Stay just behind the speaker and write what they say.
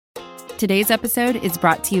Today's episode is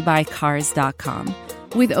brought to you by Cars.com.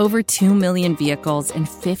 With over 2 million vehicles and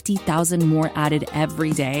 50,000 more added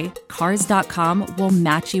every day, Cars.com will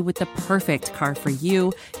match you with the perfect car for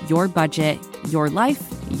you, your budget, your life,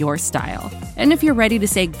 your style. And if you're ready to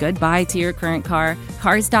say goodbye to your current car,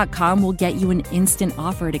 Cars.com will get you an instant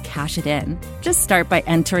offer to cash it in. Just start by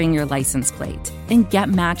entering your license plate and get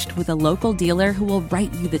matched with a local dealer who will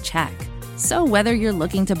write you the check. So whether you're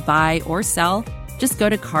looking to buy or sell, just go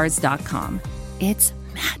to Cars.com. It's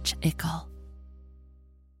magical.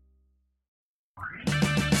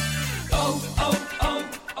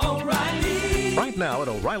 Right now at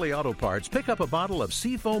O'Reilly Auto Parts, pick up a bottle of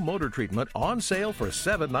Seafoam motor treatment on sale for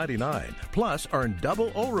 $7.99. Plus, earn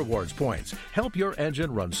double O Rewards points. Help your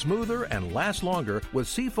engine run smoother and last longer with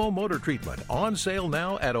Seafoam motor treatment on sale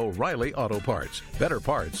now at O'Reilly Auto Parts. Better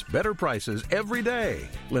parts, better prices every day.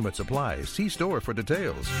 Limit supplies. See store for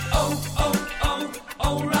details.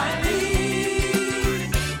 O'Reilly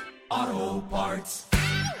Auto Parts.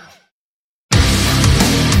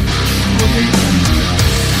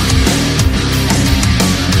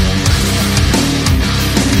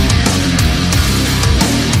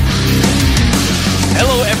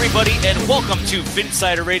 Hello, everybody, and welcome to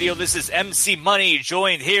Phinsider Radio. This is MC Money,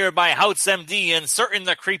 joined here by Houts MD and Certain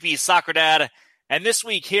the Creepy Soccer Dad. And this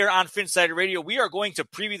week here on Phinsider Radio, we are going to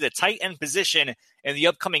preview the tight end position in the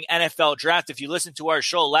upcoming NFL draft. If you listened to our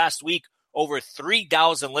show last week, over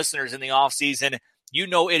 3,000 listeners in the offseason. You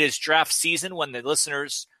know it is draft season when the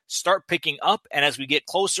listeners start picking up. And as we get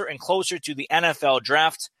closer and closer to the NFL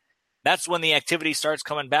draft, that's when the activity starts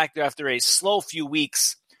coming back after a slow few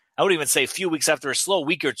weeks. I would even say a few weeks after a slow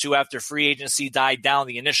week or two after free agency died down,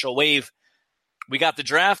 the initial wave. We got the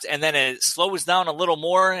draft, and then it slows down a little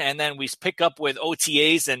more, and then we pick up with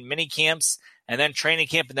OTAs and mini camps, and then training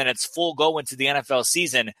camp, and then it's full go into the NFL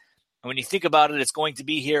season. And when you think about it, it's going to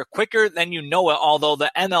be here quicker than you know it, although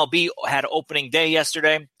the MLB had opening day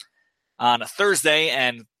yesterday on a Thursday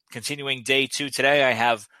and continuing day 2 today. I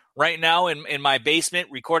have right now in my basement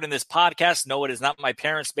recording this podcast. No, it is not my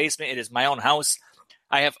parents' basement. It is my own house.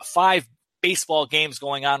 I have 5 baseball games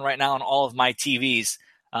going on right now on all of my TVs.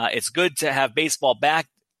 It's good to have baseball back,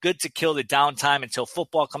 good to kill the downtime until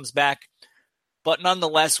football comes back. But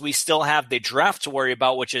nonetheless, we still have the draft to worry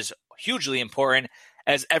about, which is hugely important,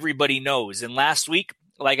 as everybody knows. And last week,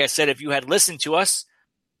 like I said, if you had listened to us,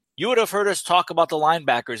 you would have heard us talk about the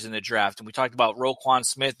linebackers in the draft. And we talked about Roquan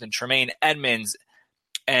Smith and Tremaine Edmonds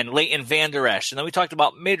and Leighton Vander Esch. And then we talked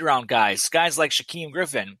about mid-round guys like Shaquem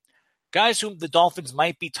Griffin, guys whom the Dolphins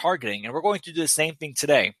might be targeting. And we're going to do the same thing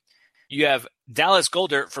today. You have Dallas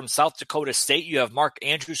Goedert from South Dakota State. You have Mark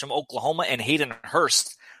Andrews from Oklahoma and Hayden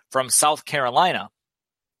Hurst from South Carolina.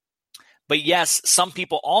 But yes, some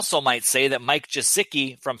people also might say that Mike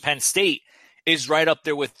Gesicki from Penn State is right up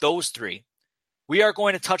there with those 3. We are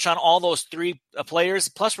going to touch on all those 3 players,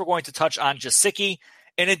 plus we're going to touch on Gesicki,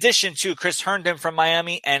 in addition to Chris Herndon from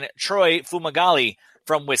Miami and Troy Fumagalli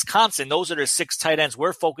from Wisconsin. Those are the 6 tight ends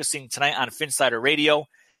we're focusing tonight on Phinsider Radio.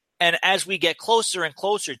 And as we get closer and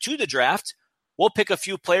closer to the draft, we'll pick a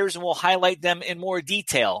few players and we'll highlight them in more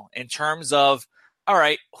detail in terms of, all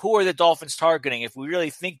right, who are the Dolphins targeting? If we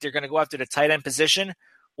really think they're going to go after the tight end position,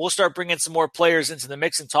 we'll start bringing some more players into the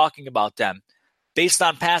mix and talking about them. Based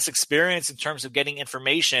on past experience in terms of getting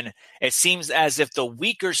information, it seems as if the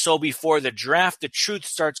week or so before the draft, the truth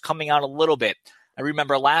starts coming out a little bit. I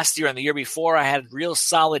remember last year and the year before, I had real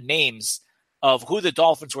solid names of who the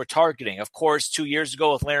Dolphins were targeting. Of course, 2 years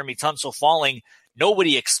ago with Laramie Tunsil falling,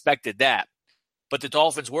 nobody expected that. But the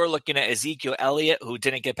Dolphins were looking at Ezekiel Elliott, who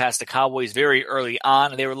didn't get past the Cowboys very early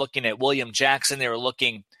on. They were looking at William Jackson. They were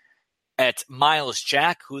looking at Miles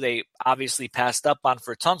Jack, who they obviously passed up on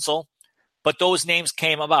for Tunsil. But those names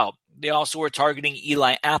came about. They also were targeting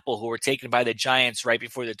Eli Apple, who were taken by the Giants right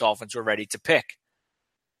before the Dolphins were ready to pick.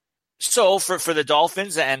 So for the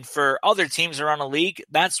Dolphins and for other teams around the league,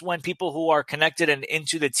 that's when people who are connected and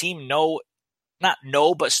into the team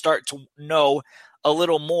start to know a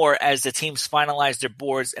little more as the teams finalize their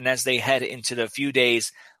boards and as they head into the few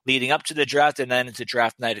days leading up to the draft and then into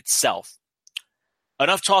draft night itself.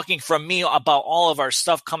 Enough talking from me about all of our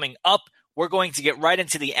stuff coming up. We're going to get right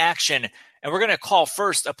into the action, and we're going to call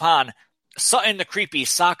first upon Sutton, the creepy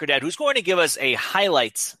soccer dad, who's going to give us a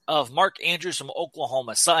highlight of Mark Andrews from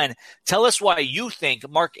Oklahoma. Sutton, tell us why you think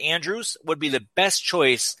Mark Andrews would be the best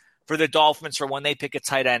choice for the Dolphins for when they pick a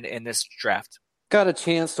tight end in this draft. Got a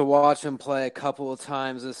chance to watch him play a couple of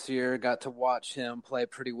times this year. Got to watch him play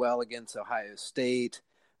pretty well against Ohio State.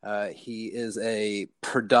 He is a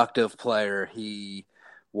productive player. He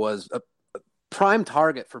was a prime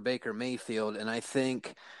target for Baker Mayfield, and I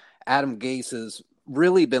think Adam Gase is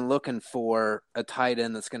really been looking for a tight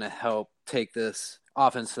end that's going to help take this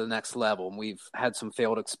offense to the next level. And we've had some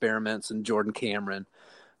failed experiments in Jordan Cameron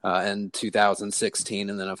in 2016,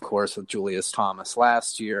 and then, of course, with Julius Thomas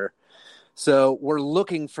last year. So we're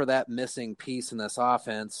looking for that missing piece in this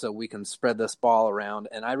offense so we can spread this ball around.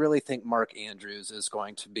 And I really think Mark Andrews is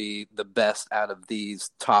going to be the best out of these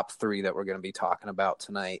top three that we're going to be talking about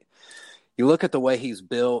tonight. You look at the way he's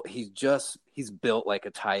built, he's built like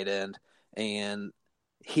a tight end, and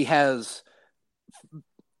he's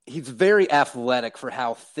very athletic for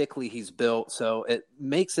how thickly he's built. So it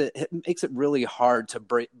makes it really hard to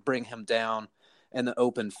bring him down in the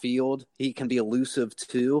open field. He can be elusive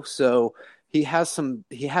too. So he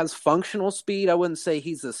has functional speed. I wouldn't say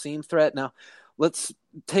he's a seam threat. Now, let's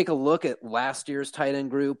take a look at last year's tight end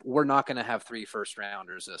group. We're not going to have 3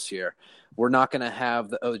 first-rounders this year. We're not going to have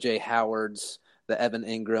the O.J. Howards, the Evan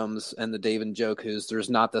Ingrams, and the David Njokus. There's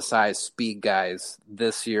not the size speed guys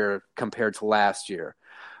this year compared to last year.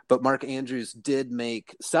 But Mark Andrews did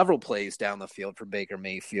make several plays down the field for Baker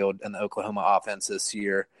Mayfield and the Oklahoma offense this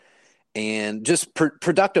year. And just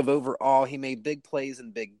productive overall. He made big plays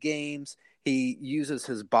in big games. He uses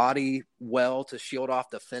his body well to shield off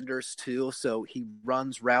defenders too. So he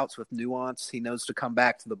runs routes with nuance. He knows to come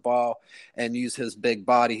back to the ball and use his big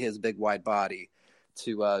body, his big wide body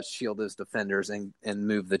to shield his defenders and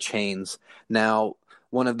move the chains. Now,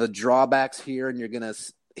 one of the drawbacks here, and you're going to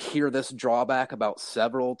hear this drawback about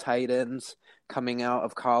several tight ends coming out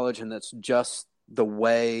of college, and that's just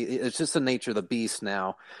it's just the nature of the beast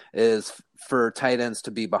now, is for tight ends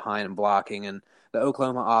to be behind and blocking. And the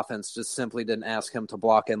Oklahoma offense just simply didn't ask him to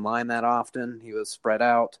block in line that often. He was spread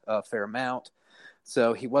out a fair amount.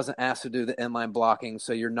 So he wasn't asked to do the inline blocking.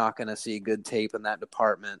 So you're not going to see good tape in that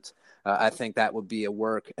department. I think that would be a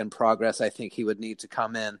work in progress. I think he would need to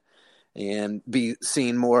come in and be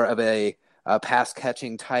seen more of a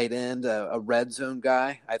pass-catching tight end, a red zone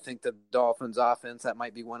guy. I think the Dolphins' offense, that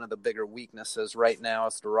might be one of the bigger weaknesses right now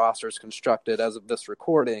as the roster is constructed as of this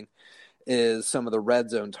recording, is some of the red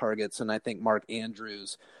zone targets. And I think Mark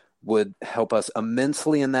Andrews would help us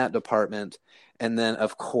immensely in that department. And then,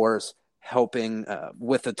 of course, helping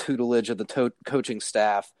with the tutelage of the coaching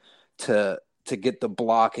staff to get the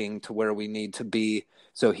blocking to where we need to be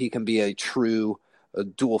so he can be a true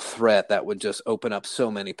dual threat that would just open up so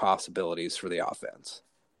many possibilities for the offense.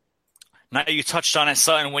 Now, you touched on it,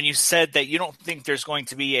 Sutton, when you said that you don't think there's going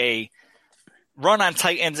to be a run on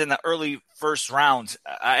tight ends in the early first round.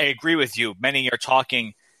 I agree with you. Many are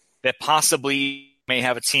talking that possibly may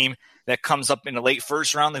have a team that comes up in the late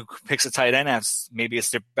first round who picks a tight end as maybe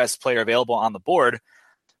it's their best player available on the board.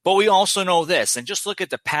 But we also know this, and just look at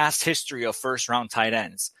the past history of first-round tight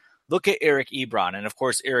ends. Look at Eric Ebron, and of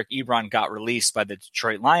course Eric Ebron got released by the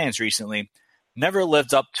Detroit Lions recently, never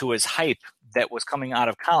lived up to his hype that was coming out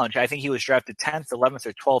of college. I think he was drafted 10th, 11th,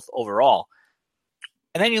 or 12th overall.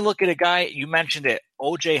 And then you look at a guy, you mentioned it,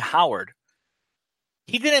 O.J. Howard.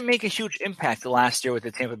 He didn't make a huge impact the last year with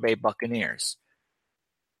the Tampa Bay Buccaneers.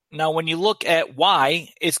 Now, when you look at why,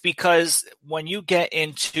 it's because when you get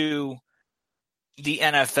into the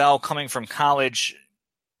NFL coming from college,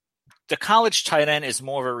 the college tight end is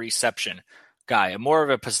more of a reception guy, more of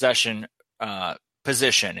a possession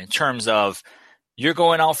position in terms of you're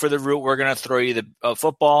going out for the route, we're going to throw you the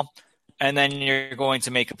football, and then you're going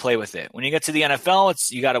to make a play with it. When you get to the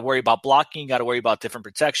NFL, you got to worry about blocking, you got to worry about different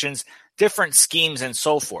protections, different schemes, and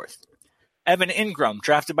so forth. Evan Ingram,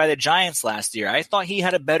 drafted by the Giants last year, I thought he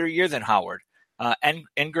had a better year than Howard.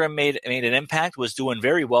 Ingram made an impact, was doing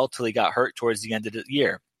very well till he got hurt towards the end of the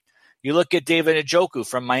year. You look at David Njoku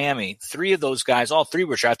from Miami. 3 of those guys, all 3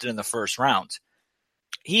 were drafted in the first round.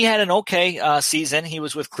 He had an okay season. He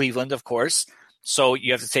was with Cleveland, of course, so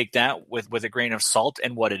you have to take that with a grain of salt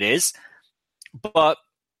and what it is. But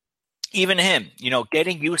even him,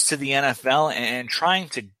 getting used to the NFL and trying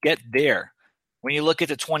to get there. When you look at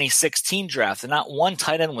the 2016 draft, and not one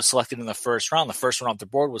tight end was selected in the first round. The first one off the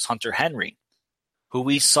board was Hunter Henry, who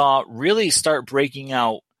we saw really start breaking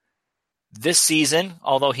out this season,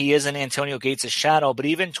 although he is in Antonio Gates' shadow. But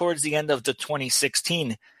even towards the end of the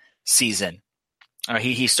 2016 season,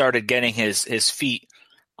 he started getting his feet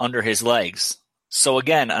under his legs. So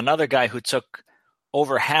again, another guy who took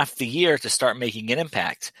over half the year to start making an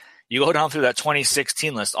impact. You go down through that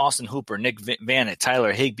 2016 list: Austin Hooper, Nick Vanett,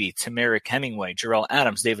 Tyler Higbee, Tamarick Hemingway, Jarrell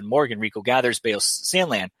Adams, David Morgan, Rico Gathers, Bo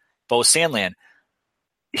Sandland.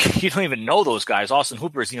 You don't even know those guys. Austin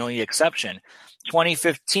Hooper is the only exception.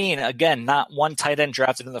 2015, again, not one tight end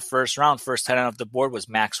drafted in the first round. First tight end off the board was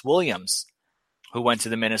Max Williams, who went to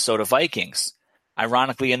the Minnesota Vikings.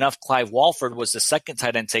 Ironically enough, Clive Walford was the second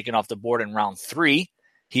tight end taken off the board in round 3.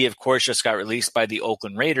 He, of course, just got released by the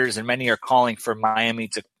Oakland Raiders, and many are calling for Miami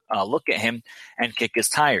to look at him and kick his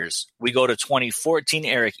tires. We go to 2014,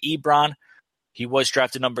 Eric Ebron. He was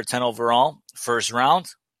drafted number 10 overall, first round.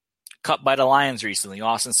 Cut by the Lions recently.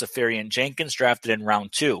 Austin Seferian-Jenkins drafted in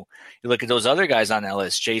round 2. You look at those other guys on that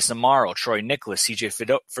list: Jason Morrow, Troy Nicholas, C.J.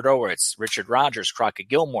 Fedorowicz, Richard Rodgers, Crockett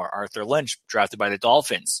Gilmore, Arthur Lynch, drafted by the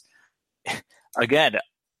Dolphins. Again,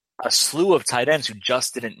 a slew of tight ends who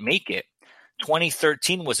just didn't make it.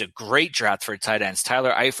 2013 was a great draft for tight ends.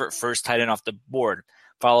 Tyler Eifert, first tight end off the board,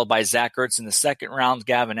 followed by Zach Ertz in the second round,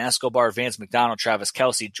 Gavin Escobar, Vance McDonald, Travis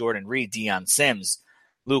Kelce, Jordan Reed, Deion Sims,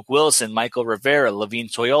 Luke Wilson, Michael Rivera, Levine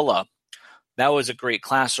Toyola. That was a great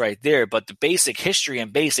class right there. But the basic history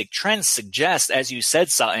and basic trends suggest, as you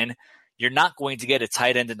said, Sutton, you're not going to get a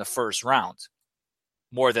tight end in the first round,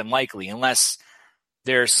 more than likely, unless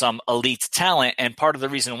there's some elite talent. And part of the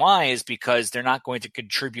reason why is because they're not going to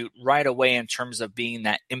contribute right away in terms of being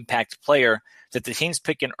that impact player that the teams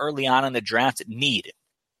picking early on in the draft need.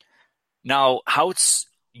 Now,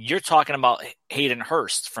 you're talking about Hayden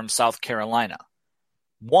Hurst from South Carolina.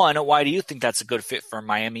 One, why do you think that's a good fit for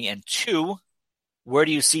Miami? And two, where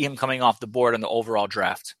do you see him coming off the board in the overall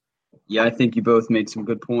draft? Yeah, I think you both made some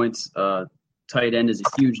good points. Tight end is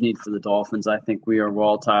a huge need for the Dolphins. I think we are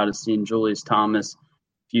well tired of seeing Julius Thomas,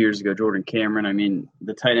 a few years ago, Jordan Cameron. I mean,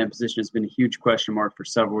 the tight end position has been a huge question mark for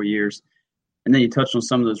several years. And then you touched on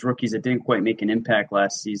some of those rookies that didn't quite make an impact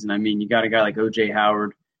last season. I mean, you got a guy like O.J.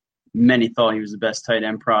 Howard. Many thought he was the best tight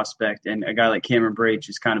end prospect, and a guy like Cameron Brate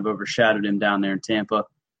just kind of overshadowed him down there in Tampa.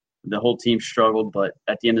 The whole team struggled, but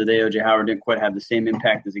at the end of the day, O.J. Howard didn't quite have the same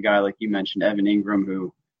impact as a guy like you mentioned, Evan Ingram,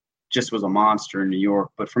 who just was a monster in New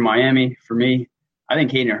York. But for Miami, for me, I think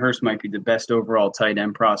Hayden Hurst might be the best overall tight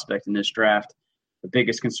end prospect in this draft. The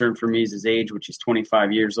biggest concern for me is his age, which is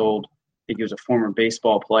 25 years old. I think he was a former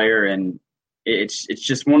baseball player, and it's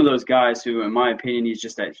just one of those guys who, in my opinion, he's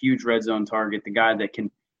just that huge red zone target, the guy that can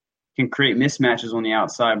create mismatches on the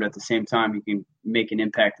outside, but at the same time, he can make an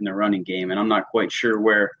impact in the running game. And I'm not quite sure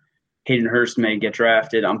where Hayden Hurst may get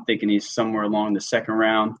drafted. I'm thinking he's somewhere along the second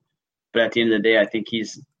round. But at the end of the day, I think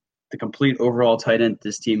he's the complete overall tight end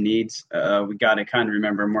this team needs. We got to kind of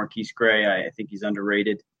remember Marquise Gray. I think he's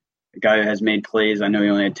underrated. A guy who has made plays. I know he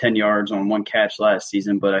only had 10 yards on one catch last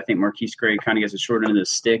season, but I think Marquise Gray kind of gets a short end of the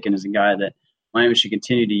stick and is a guy that Miami should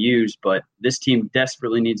continue to use. But this team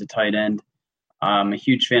desperately needs a tight end. I'm a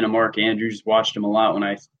huge fan of Mark Andrews. Watched him a lot when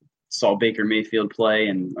I saw Baker Mayfield play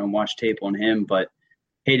and watched tape on him. But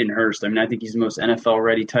Hayden Hurst, I mean, I think he's the most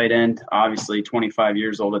NFL-ready tight end. Obviously, 25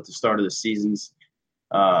 years old at the start of the seasons.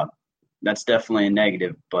 That's definitely a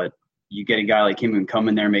negative. But you get a guy like him who can come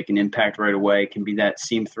in there, make an impact right away, can be that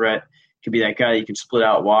seam threat, can be that guy that you can split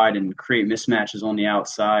out wide and create mismatches on the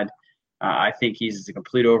outside. I think he's a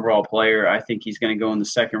complete overall player. I think he's going to go in the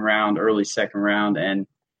second round, early second round. And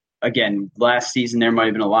again, last season there might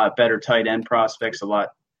have been a lot better tight end prospects, a lot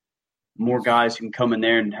more guys who can come in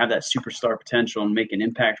there and have that superstar potential and make an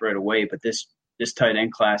impact right away. But this tight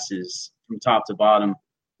end class is, from top to bottom,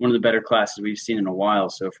 one of the better classes we've seen in a while.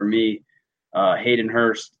 So for me, Hayden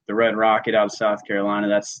Hurst, the Red Rocket out of South Carolina,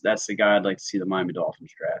 that's the guy I'd like to see the Miami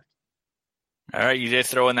Dolphins draft. All right, you did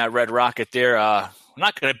throw in that Red Rocket there. I'm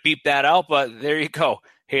not going to beep that out, but there you go.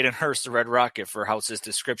 Hayden Hurst, the Red Rocket, for House's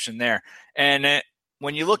description there. And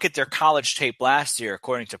when you look at their college tape last year,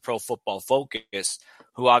 according to Pro Football Focus,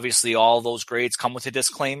 who obviously all those grades come with a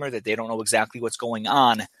disclaimer that they don't know exactly what's going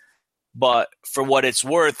on, but for what it's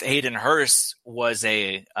worth, Hayden Hurst was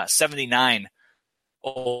a 79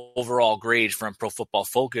 overall grade from Pro Football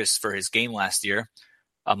Focus for his game last year.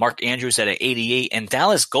 Mark Andrews at an 88 and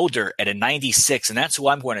Dallas Goedert at a 96. And that's who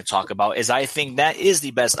I'm going to talk about, as I think that is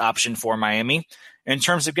the best option for Miami in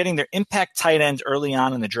terms of getting their impact tight end early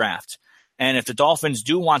on in the draft. And if the Dolphins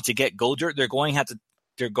do want to get Goedert, they're going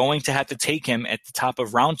to have to take him at the top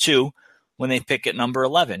of round 2 when they pick at number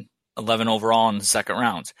 11 overall in the second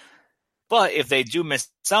round. But if they do miss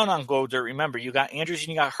out on Goedert, remember, you got Andrews and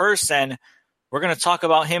you got Hurst, and we're going to talk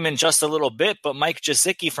about him in just a little bit. But Mike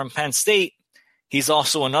Gesicki from Penn State, he's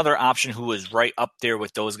also another option who is right up there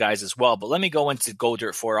with those guys as well. But let me go into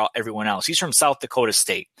Goedert for everyone else. He's from South Dakota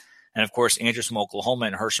State. And, of course, Andrews from Oklahoma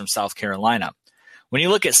and Hurst from South Carolina. When you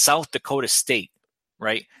look at South Dakota State,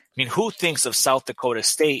 right, I mean, who thinks of South Dakota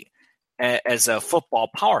State as a football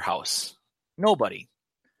powerhouse? Nobody.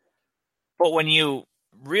 But when you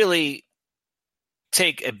really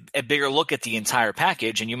take a bigger look at the entire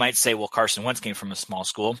package, and you might say, well, Carson Wentz came from a small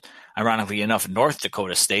school, ironically enough, North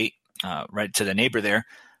Dakota State, right to the neighbor there.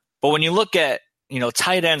 But when you look at,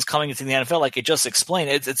 tight ends coming into the NFL, like I just explained,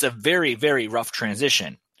 it's a very, very rough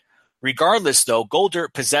transition. Regardless, though,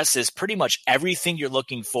 Goldert possesses pretty much everything you're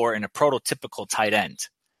looking for in a prototypical tight end.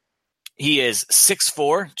 He is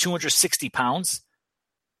 6'4", 260 pounds.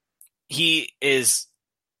 He is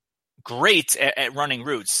great at running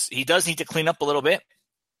routes. He does need to clean up a little bit.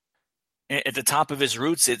 At the top of his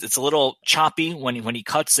routes, it's a little choppy when he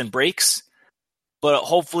cuts and breaks. But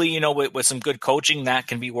hopefully, with some good coaching, that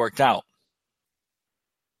can be worked out.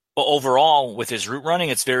 But overall, with his route running,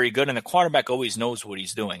 it's very good, and the quarterback always knows what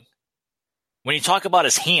he's doing. When you talk about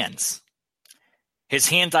his hand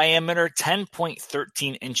diameter,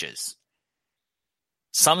 10.13 inches.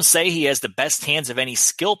 Some say he has the best hands of any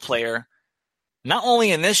skill player, not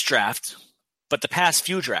only in this draft, but the past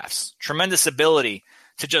few drafts. Tremendous ability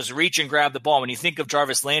to just reach and grab the ball. When you think of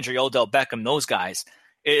Jarvis Landry, Odell Beckham, those guys,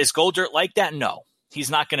 is Goldert like that? No.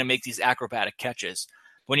 He's not going to make these acrobatic catches.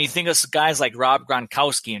 When you think of guys like Rob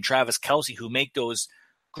Gronkowski and Travis Kelce who make those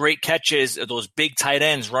great catches, those big tight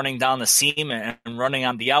ends running down the seam and running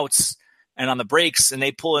on the outs and on the breaks, and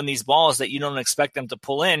they pull in these balls that you don't expect them to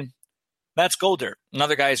pull in, that's Goldert.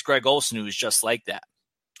 Another guy is Greg Olsen, who's just like that.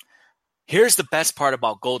 Here's the best part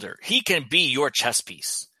about Goldert. He can be your chess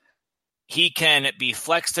piece. He can be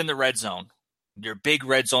flexed in the red zone. Your big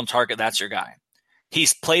red zone target, that's your guy.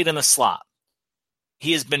 He's played in the slot.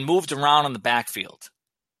 He has been moved around in the backfield.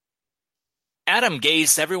 Adam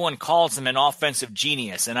Gase, everyone calls him an offensive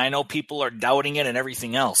genius, and I know people are doubting it and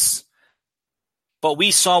everything else. But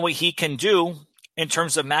we saw what he can do in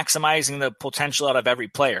terms of maximizing the potential out of every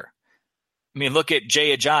player. I mean, look at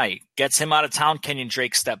Jay Ajayi. Gets him out of town, Kenyon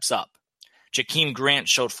Drake steps up. Jakeem Grant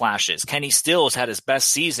showed flashes. Kenny Stills had his best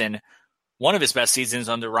season, one of his best seasons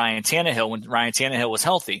under Ryan Tannehill when Ryan Tannehill was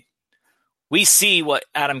healthy. We see what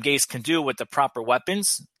Adam Gase can do with the proper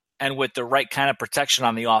weapons and with the right kind of protection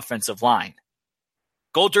on the offensive line.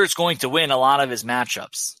 Goldert's going to win a lot of his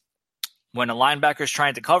matchups. When a linebacker is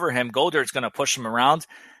trying to cover him, Goldert's going to push him around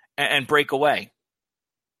and break away.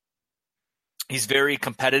 He's very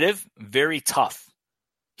competitive, very tough.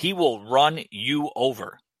 He will run you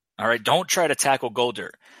over. All right, don't try to tackle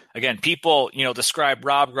Goldert. Again, people, describe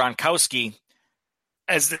Rob Gronkowski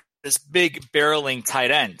as this big barreling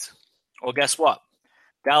tight end. Well, guess what?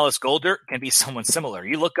 Dallas Goedert can be someone similar.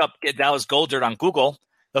 You look up Dallas Goedert on Google,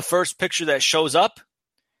 the first picture that shows up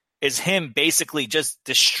is him basically just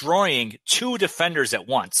destroying two defenders at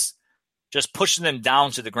once, just pushing them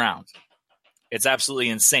down to the ground. It's absolutely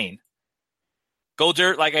insane.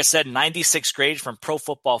 Goedert, like I said, 96th grade from Pro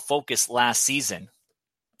Football Focus last season.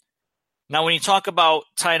 Now, when you talk about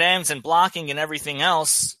tight ends and blocking and everything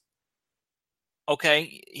else,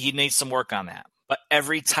 okay, he needs some work on that. But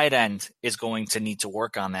every tight end is going to need to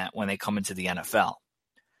work on that when they come into the NFL.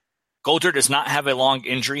 Goedert does not have a long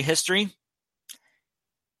injury history.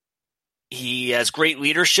 He has great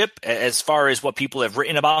leadership as far as what people have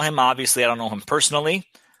written about him. Obviously, I don't know him personally,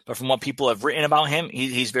 but from what people have written about him,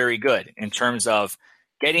 he's very good in terms of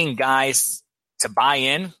getting guys to buy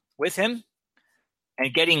in with him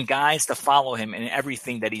and getting guys to follow him in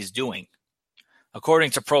everything that he's doing.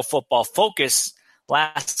 According to Pro Football Focus,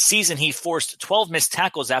 last season he forced 12 missed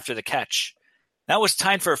tackles after the catch. That was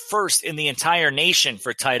tied for first in the entire nation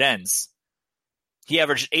for tight ends. He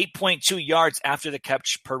averaged 8.2 yards after the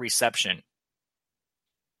catch per reception.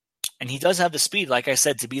 And he does have the speed, like I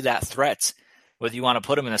said, to be that threat. Whether you want to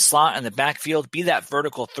put him in the slot, in the backfield, be that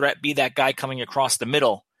vertical threat, be that guy coming across the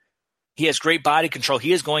middle. He has great body control.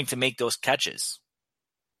 He is going to make those catches.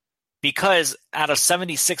 Because out of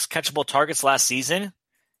 76 catchable targets last season,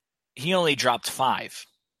 he only dropped 5.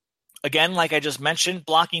 Again, like I just mentioned,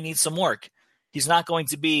 blocking needs some work. He's not going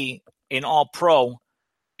to be an all-pro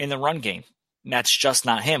in the run game. And that's just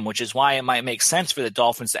not him, which is why it might make sense for the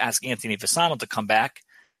Dolphins to ask Anthony Fasano to come back,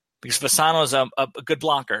 because Fasano is a good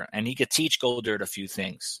blocker, and he could teach Goedert a few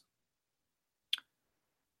things.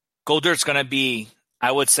 Goldert's going to be,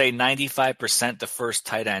 I would say, 95% the first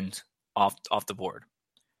tight end off the board.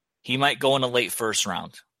 He might go in the late first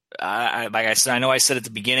round. Like I said, I know I said at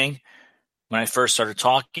the beginning when I first started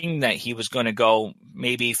talking that he was going to go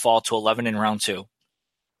maybe fall to 11 in round 2.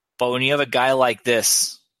 But when you have a guy like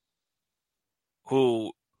this,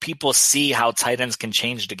 who people see how tight ends can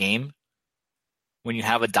change the game, when you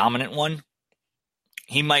have a dominant one,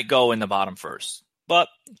 he might go in the bottom first. But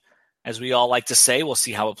as we all like to say, we'll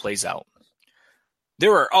see how it plays out.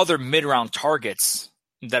 There are other mid-round targets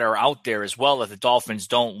that are out there as well if the Dolphins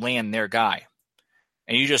don't land their guy.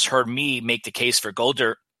 And you just heard me make the case for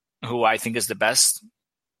Goedert, who I think is the best.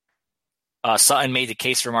 Sutton made the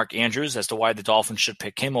case for Mark Andrews as to why the Dolphins should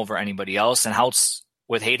pick him over anybody else, and Houts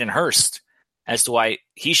with Hayden Hurst as to why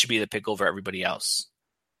he should be the pick over everybody else.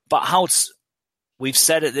 But Houts We've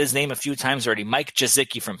said his name a few times already, Mike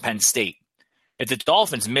Gesicki from Penn State. If the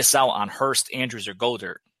Dolphins miss out on Hurst, Andrews, or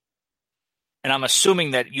Goddard, and I'm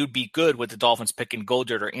assuming that you'd be good with the Dolphins picking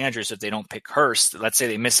Goddard or Andrews if they don't pick Hurst. Let's say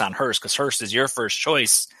they miss on Hurst because Hurst is your first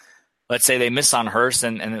choice. Let's say they miss on Hurst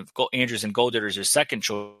and Andrews and Goddard is your second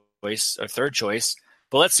choice or third choice.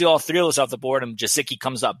 But let's see all three of those off the board and Gesicki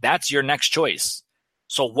comes up. That's your next choice.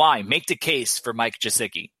 So why? Make the case for Mike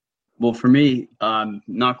Gesicki. Well, for me, I'm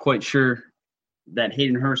not quite sure that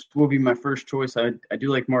Hayden Hurst will be my first choice. I do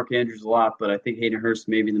like Mark Andrews a lot, but I think Hayden Hurst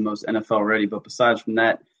may be the most NFL ready. But besides from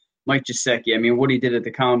that, Mike Gesicki, I mean, what he did at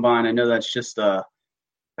the Combine, I know that's just a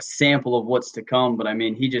sample of what's to come, but I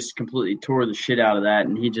mean, he just completely tore the shit out of that,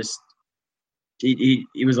 and he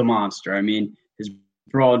was a monster. I mean, his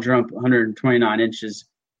broad jump, 129 inches,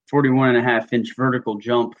 41.5-inch vertical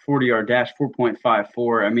jump, 40-yard dash,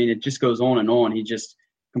 4.54. I mean, it just goes on and on. He just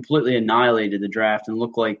completely annihilated the draft and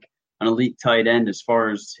looked like an elite tight end as far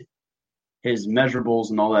as his measurables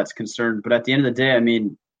and all that's concerned. But at the end of the day, I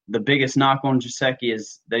mean, the biggest knock on Gesicki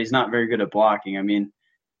is that he's not very good at blocking. I mean,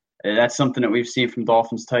 that's something that we've seen from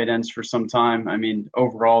Dolphins tight ends for some time. I mean,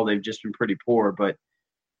 overall, they've just been pretty poor. But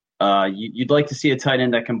you'd like to see a tight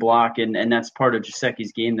end that can block, and that's part of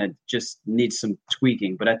Gesicki's game that just needs some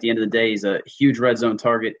tweaking. But at the end of the day, he's a huge red zone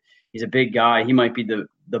target. He's a big guy. He might be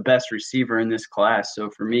the best receiver in this class. So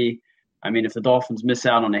for me, I mean, if the Dolphins miss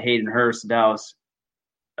out on a Hayden Hurst, Dallas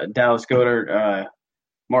Goedert,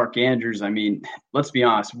 Mark Andrews, I mean, let's be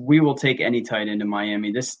honest, we will take any tight end in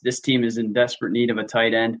Miami. This team is in desperate need of a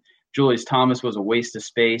tight end. Julius Thomas was a waste of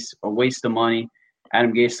space, a waste of money.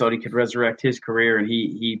 Adam Gase thought he could resurrect his career, and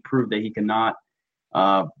he proved that he cannot.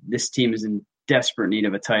 This team is in desperate need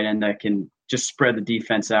of a tight end that can just spread the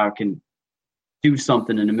defense out, can do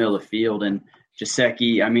something in the middle of the field. And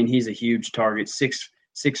Gesicki, I mean, he's a huge target,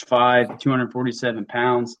 6'5", 247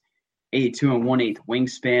 pounds. 82 and 1/8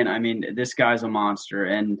 wingspan. I mean, this guy's a monster.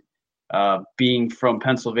 And being from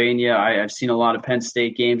Pennsylvania, I've seen a lot of Penn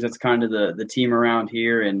State games. That's kind of the team around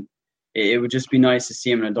here. And it would just be nice to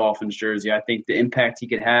see him in a Dolphins jersey. I think the impact he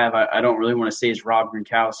could have, I don't really want to say is Rob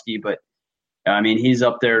Gronkowski, but I mean, he's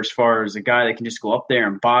up there as far as a guy that can just go up there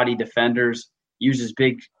and body defenders, use his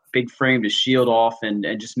big frame to shield off and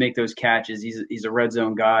just make those catches. He's a red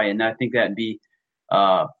zone guy. And I think that'd be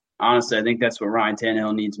honestly, I think that's what Ryan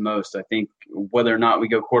Tannehill needs most. I think whether or not we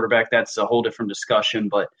go quarterback, that's a whole different discussion.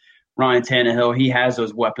 But Ryan Tannehill, he has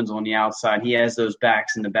those weapons on the outside. He has those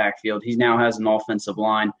backs in the backfield. He now has an offensive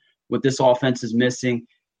line. What this offense is missing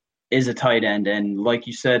is a tight end. And like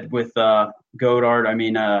you said with Goddard, I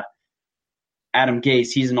mean, Adam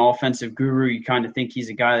Gase, he's an offensive guru. You kind of think he's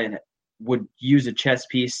a guy that would use a chess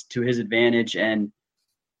piece to his advantage, and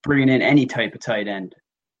bringing in any type of tight end,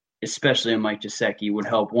 especially a Mike Gesicki, would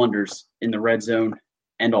help wonders in the red zone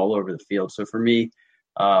and all over the field. So for me,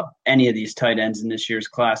 any of these tight ends in this year's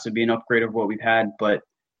class would be an upgrade of what we've had. But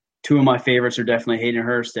two of my favorites are definitely Hayden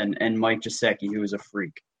Hurst and Mike Gesicki, who is a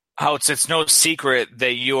freak. It's no secret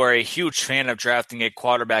that you are a huge fan of drafting a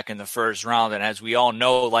quarterback in the first round. And as we all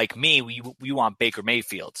know, like me, we want Baker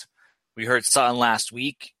Mayfield. We heard Sutton last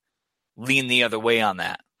week lean the other way on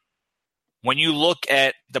that. When you look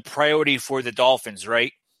at the priority for the Dolphins,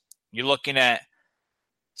 right? You're looking at,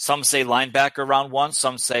 some say linebacker round one,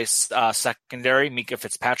 some say secondary, Mika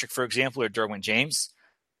Fitzpatrick, for example, or Derwin James.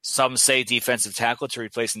 Some say defensive tackle to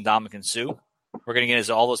replace Ndamukong Suh. We're going to get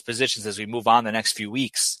into all those positions as we move on the next few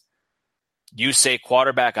weeks. You say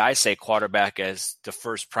quarterback, I say quarterback as the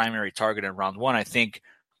first primary target in round one. I think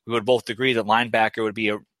we would both agree that linebacker would be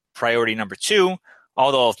a priority number two,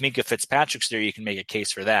 although if Mika Fitzpatrick's there, you can make a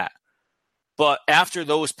case for that. But after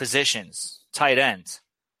those positions, tight end,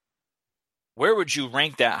 where would you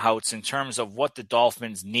rank that, Houts, in terms of what the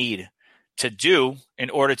Dolphins need to do in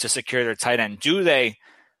order to secure their tight end? Do they,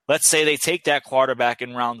 let's say they take that quarterback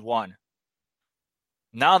in round one.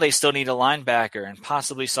 Now they still need a linebacker and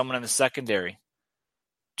possibly someone in the secondary.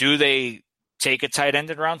 Do they take a tight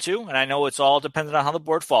end in round two? And I know it's all dependent on how the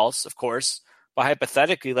board falls, of course. But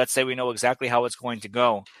hypothetically, let's say we know exactly how it's going to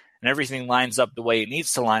go and everything lines up the way it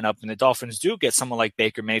needs to line up, and the Dolphins do get someone like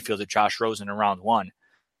Baker Mayfield or Josh Rosen in round one.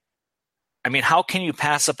 I mean, how can you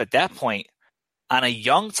pass up at that point on a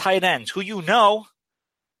young tight end who you know,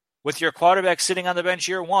 with your quarterback sitting on the bench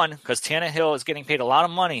year one, because Tannehill is getting paid a lot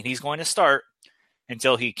of money and he's going to start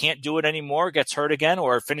until he can't do it anymore, gets hurt again,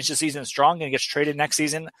 or finishes the season strong and gets traded next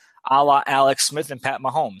season, a la Alex Smith and Pat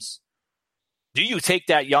Mahomes? Do you take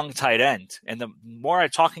that young tight end? And the more I'm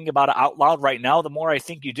talking about it out loud right now, the more I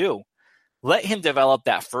think you do. Let him develop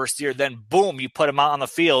that first year, then boom, you put him out on the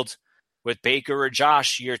field with Baker or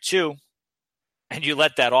Josh year two. and you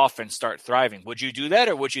let that offense start thriving. Would you do that,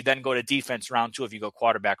 or would you then go to defense round 2 if you go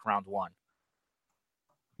quarterback round 1?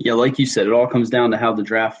 Yeah, like you said, it all comes down to how the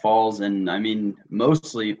draft falls. And, I mean,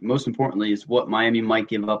 most importantly, is what Miami might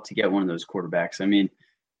give up to get one of those quarterbacks. I mean,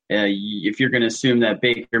 if you're going to assume that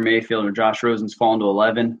Baker Mayfield or Josh Rosen's fallen to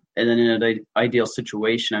 11, and then in an ideal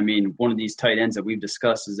situation, I mean, one of these tight ends that we've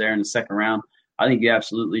discussed is there in the second round, I think you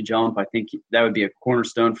absolutely jump. I think that would be a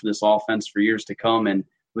cornerstone for this offense for years to come and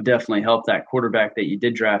would definitely help that quarterback that you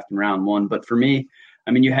did draft in round 1. But for me,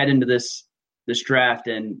 I mean, you head into this draft,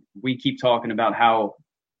 and we keep talking about how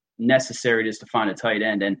necessary it is to find a tight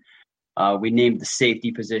end. And we named the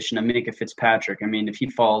safety position Minkah Fitzpatrick. I mean, if he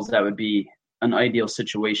falls, that would be an ideal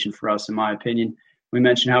situation for us, in my opinion. We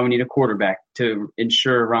mentioned how we need a quarterback to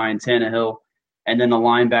ensure Ryan Tannehill, and then a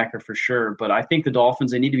linebacker for sure. But I think the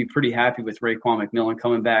Dolphins, they need to be pretty happy with Raekwon McMillan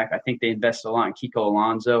coming back. I think they invested a lot in Kiko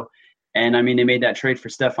Alonso. And, I mean, they made that trade for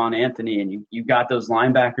Stephon Anthony, and you got those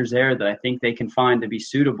linebackers there that I think they can find to be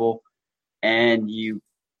suitable. And you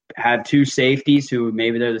have 2 safeties who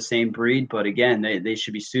maybe they're the same breed, but, again, they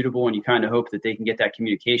should be suitable, and you kind of hope that they can get that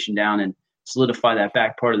communication down and solidify that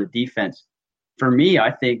back part of the defense. For me,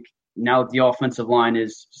 I think now that the offensive line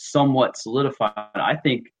is somewhat solidified, I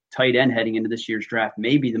think tight end heading into this year's draft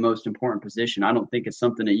may be the most important position. I don't think it's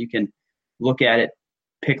something that you can look at it,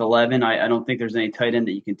 pick 11. I don't think there's any tight end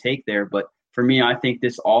that you can take there. But for me, I think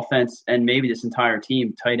this offense and maybe this entire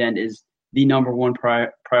team, tight end is the number one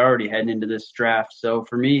priority heading into this draft. So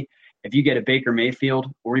for me, if you get a Baker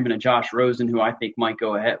Mayfield or even a Josh Rosen, who I think might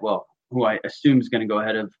go ahead, who I assume is going to go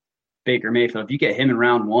ahead of Baker Mayfield, if you get him in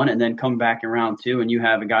round 1 and then come back in round 2 and you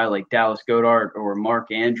have a guy like Dallas Goedert or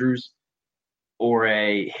Mark Andrews or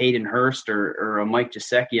a Hayden Hurst or a Mike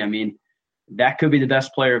Gesicki, I mean, that could be the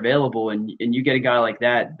best player available. And you get a guy like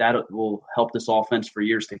that will help this offense for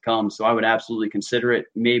years to come. So I would absolutely consider it.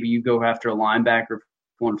 Maybe you go after a linebacker if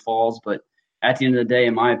one falls. But at the end of the day,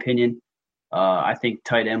 in my opinion, I think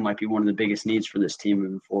tight end might be one of the biggest needs for this team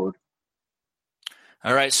moving forward.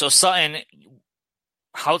 All right. So Sutton,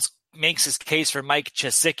 makes his case for Mike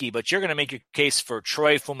Gesicki, but you're going to make your case for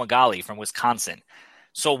Troy Fumagalli from Wisconsin.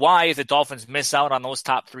 So why, if the Dolphins miss out on those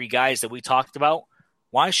top 3 guys that we talked about,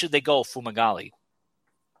 why should they go Fumagalli?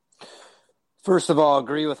 First of all,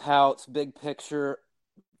 agree with Hout's big picture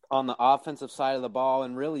on the offensive side of the ball,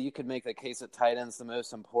 and really you could make the case that tight end's the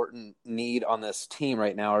most important need on this team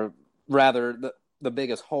right now, or rather the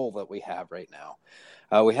biggest hole that we have right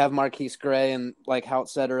now. We have Marquise Gray, and like Hout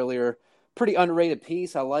said earlier, pretty underrated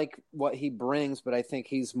piece. I like what he brings, but I think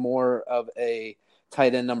he's more of a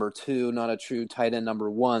tight end number 2, not a true tight end number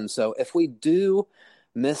 1. So if we do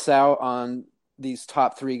miss out on these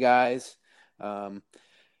top 3 guys,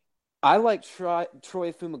 I like Troy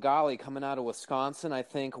Fumagalli coming out of Wisconsin. I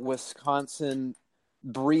think Wisconsin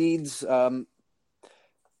breeds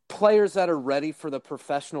players that are ready for the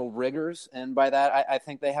professional rigors, and by that I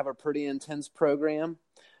think they have a pretty intense program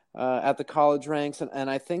at the college ranks, and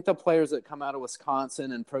I think the players that come out of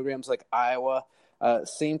Wisconsin and programs like Iowa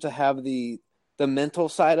seem to have the mental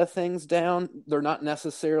side of things down. They're not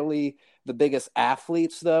necessarily the biggest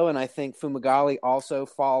athletes, though, and I think Fumagalli also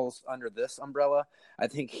falls under this umbrella. I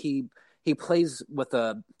think he plays with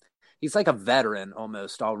he's like a veteran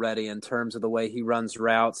almost already in terms of the way he runs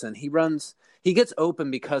routes, and he gets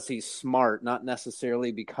open because he's smart, not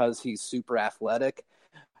necessarily because he's super athletic.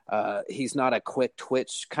 He's not a quick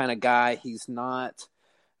twitch kind of guy. He's not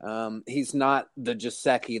the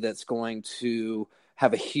Gesicki that's going to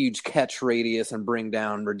have a huge catch radius and bring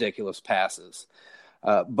down ridiculous passes.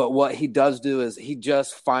 But what he does do is he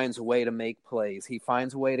just finds a way to make plays. He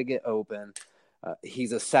finds a way to get open.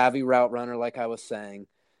 He's a savvy route runner, like I was saying.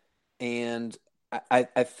 And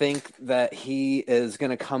I think that he is going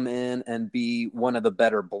to come in and be one of the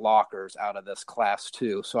better blockers out of this class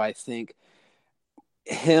too. So I think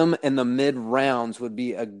him in the mid rounds would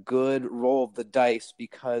be a good roll of the dice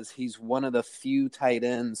because he's one of the few tight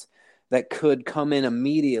ends that could come in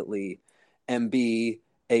immediately and be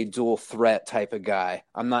a dual threat type of guy.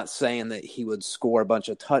 I'm not saying that he would score a bunch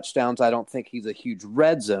of touchdowns. I don't think he's a huge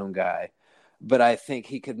red zone guy, but I think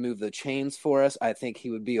he could move the chains for us. I think he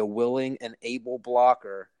would be a willing and able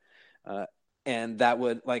blocker. And that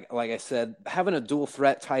would, like I said, having a dual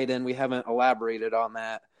threat tight end, we haven't elaborated on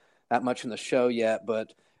that much in the show yet,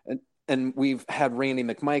 but and we've had Randy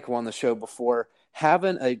McMichael on the show before.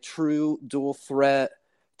 Having a true dual threat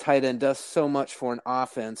tight end does so much for an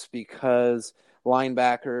offense because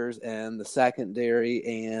linebackers and the secondary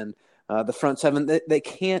and the front seven, they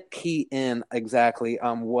can't key in exactly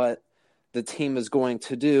on what the team is going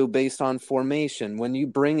to do based on formation. When you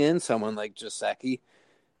bring in someone like Gesicki,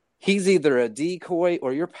 he's either a decoy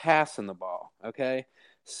or you're passing the ball. Okay.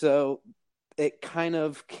 So it kind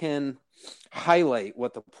of can highlight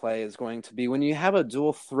what the play is going to be. When you have a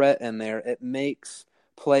dual threat in there, it makes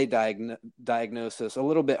play diagnosis a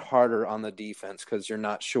little bit harder on the defense because you're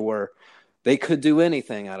not sure they could do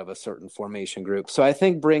anything out of a certain formation group. So I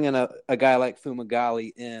think bringing a guy like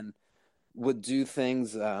Fumagalli in would do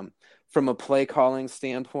things from a play calling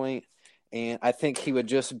standpoint, and I think he would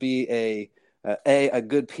just be a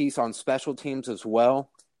good piece on special teams as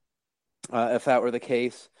well, if that were the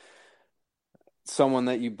case. Someone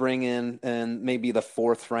that you bring in maybe the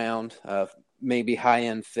 4th round, maybe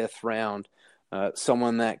high-end 5th round,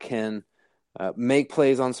 someone that can make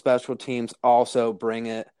plays on special teams, also bring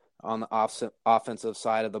it on the offensive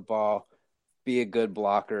side of the ball, be a good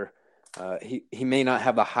blocker. He may not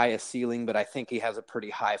have the highest ceiling, but I think he has a pretty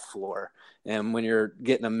high floor. And when you're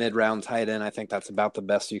getting a mid-round tight end, I think that's about the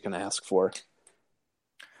best you can ask for.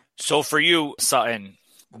 So for you, Sutton,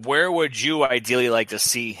 where would you ideally like to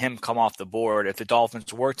see him come off the board if the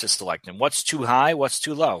Dolphins were to select him? What's too high? What's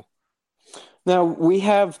too low? Now, we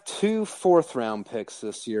have 2 4th-round picks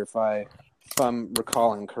this year, if I'm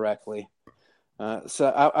recalling correctly. So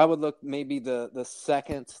I would look maybe the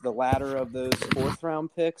latter of those 4th-round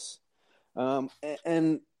picks.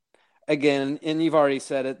 And again, and you've already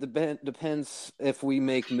said it, depends if we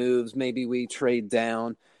make moves. Maybe we trade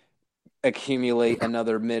down, accumulate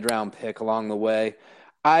another mid-round pick along the way.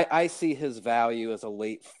 I see his value as a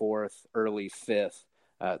late 4th, early 5th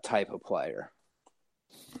type of player.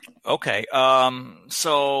 Okay.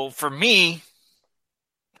 So for me,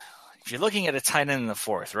 if you're looking at a tight end in the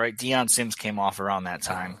 4th, right? Deion Sims came off around that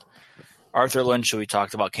time. Arthur Lynch, who we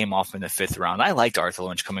talked about, came off in the 5th round. I liked Arthur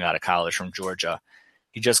Lynch coming out of college from Georgia.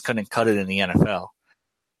 He just couldn't cut it in the NFL.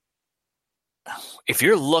 If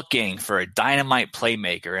you're looking for a dynamite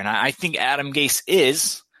playmaker, and I think Adam Gase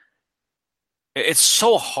is, it's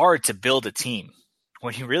so hard to build a team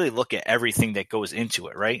when you really look at everything that goes into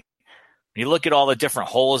it, right? When you look at all the different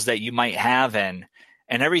holes that you might have and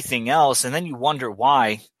everything else, and then you wonder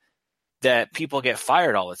why that people get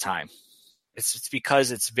fired all the time. It's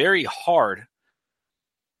because it's very hard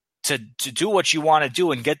to do what you want to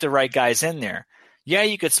do and get the right guys in there. Yeah,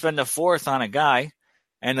 you could spend a 4th on a guy,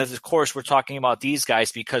 and of course we're talking about these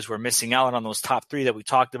guys because we're missing out on those top 3 that we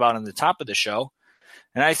talked about on the top of the show.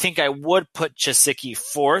 And I think I would put Gesicki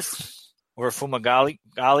 4th or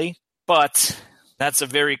Fumagalli, but that's a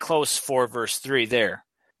very close 4 versus 3 there.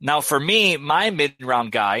 Now for me, my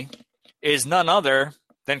mid-round guy is none other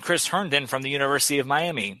than Chris Herndon from the University of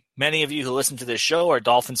Miami. Many of you who listen to this show are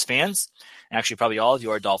Dolphins fans. Actually, probably all of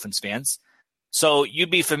you are Dolphins fans. So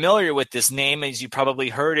you'd be familiar with this name as you probably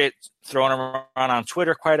heard it thrown around on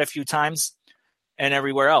Twitter quite a few times and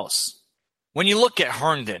everywhere else. When you look at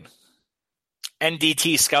Herndon,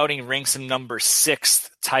 NDT Scouting ranks him number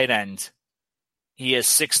 6th tight end. He is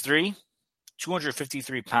 6'3",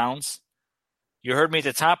 253 pounds. You heard me at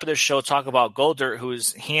the top of the show talk about Goldert,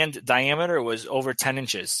 whose hand diameter was over 10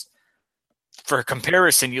 inches. For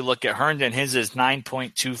comparison, you look at Herndon, his is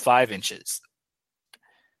 9.25 inches.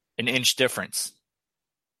 An inch difference.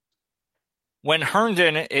 When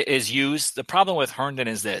Herndon is used, the problem with Herndon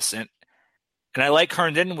is this, and I like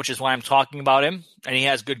Herndon, which is why I'm talking about him, and he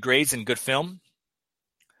has good grades and good film.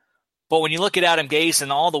 But when you look at Adam Gase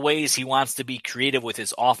and all the ways he wants to be creative with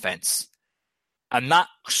his offense, I'm not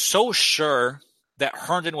so sure that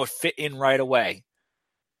Herndon would fit in right away,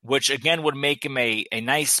 which again would make him a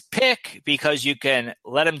nice pick because you can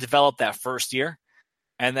let him develop that first year.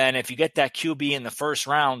 And then if you get that QB in the 1st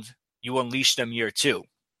round, you unleash them year 2.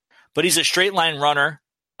 But he's a straight line runner.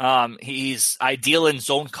 He's ideal in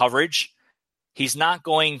zone coverage. He's not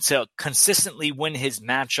going to consistently win his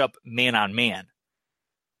matchup man on man.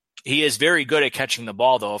 He is very good at catching the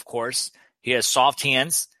ball, though, of course. He has soft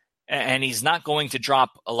hands, and he's not going to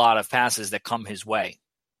drop a lot of passes that come his way.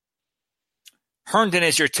 Herndon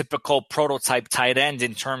is your typical prototype tight end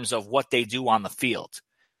in terms of what they do on the field.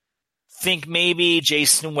 Think maybe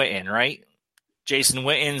Jason Witten, right? Jason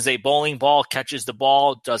Witten's a bowling ball, catches the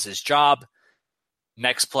ball, does his job.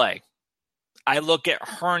 Next play. I look at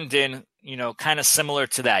Herndon, kind of similar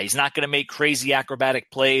to that. He's not going to make crazy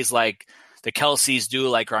acrobatic plays like the Kelseys do,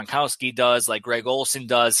 like Gronkowski does, like Greg Olsen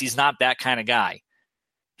does. He's not that kind of guy.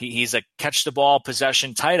 He's a catch-the-ball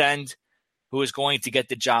possession tight end who is going to get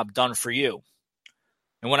the job done for you.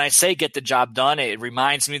 And when I say get the job done, it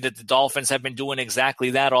reminds me that the Dolphins have been doing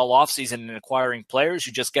exactly that all offseason in acquiring players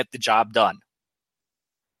who just get the job done.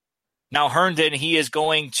 Now, Herndon, he is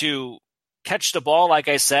going to catch the ball, like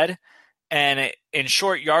I said, and in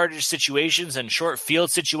short yardage situations and short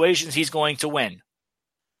field situations, he's going to win.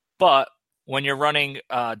 But when you're running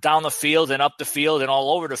down the field and up the field and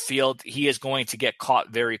all over the field, he is going to get caught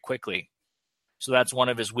very quickly. So that's one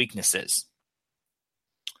of his weaknesses.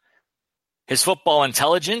 His football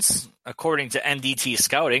intelligence, according to NDT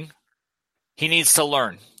scouting, he needs to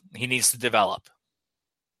learn. He needs to develop.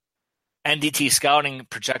 NDT scouting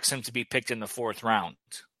projects him to be picked in the 4th round.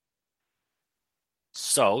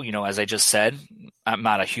 So, as I just said, I'm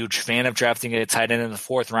not a huge fan of drafting a tight end in the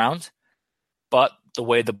 4th round, but the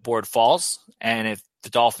way the board falls, and if the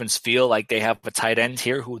Dolphins feel like they have a tight end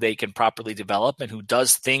here who they can properly develop and who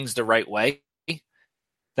does things the right way,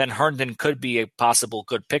 then Herndon could be a possible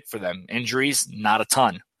good pick for them. Injuries, not a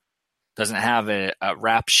ton. Doesn't have a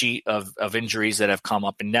rap sheet of injuries that have come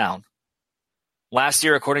up and down. Last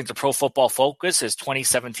year, according to Pro Football Focus, his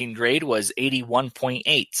 2017 grade was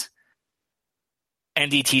 81.8.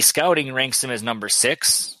 NDT Scouting ranks him as number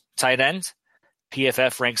 6 tight end.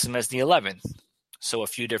 PFF ranks him as the 11th. So a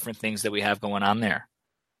few different things that we have going on there.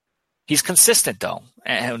 He's consistent, though.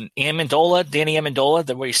 And Danny Amendola,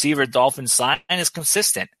 the receiver Dolphins sign, is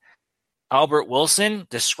consistent. Albert Wilson,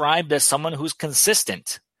 described as someone who's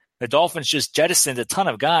consistent. The Dolphins just jettisoned a ton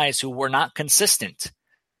of guys who were not consistent.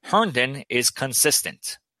 Herndon is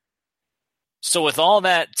consistent. So with all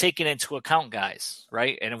that taken into account, guys,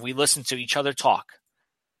 right, and if we listen to each other talk,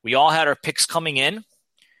 we all had our picks coming in,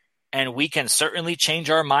 and we can certainly change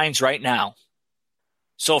our minds right now.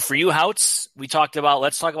 So for you, Houts, let's talk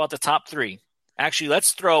about the top 3. Actually,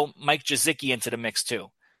 let's throw Mike Gesicki into the mix too.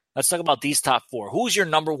 Let's talk about these top 4. Who's your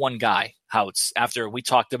number 1 guy, Houts, after we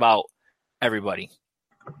talked about everybody?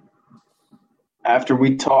 After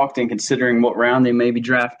we talked and considering what round they may be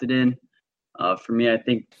drafted in, for me, I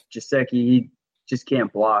think Gesicki, he just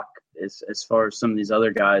can't block as far as some of these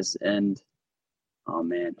other guys. And, oh,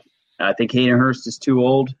 man, I think Hayden Hurst is too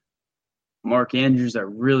old. Mark Andrews, I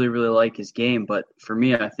really, really like his game. But for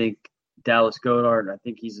me, I think Dallas Goedert, I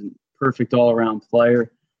think he's a perfect all-around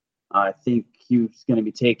player. I think he's going to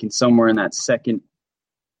be taken somewhere in that second.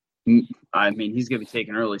 I mean, he's going to be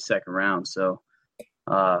taken early second round. So,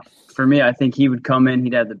 for me, I think he would come in.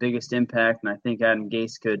 He'd have the biggest impact, and I think Adam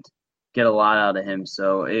Gase could get a lot out of him.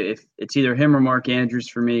 So if it's either him or Mark Andrews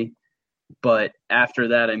for me. But after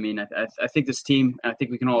that, I mean, I think this team, I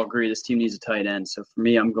think we can all agree this team needs a tight end. So for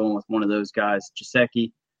me, I'm going with one of those guys.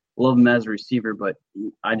 Gesicki, love him as a receiver, but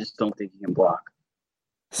I just don't think he can block.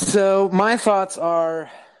 So my thoughts are,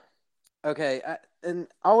 okay, and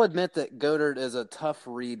I'll admit that Goedert is a tough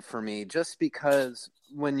read for me just because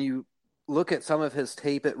when you look at some of his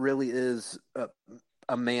tape, it really is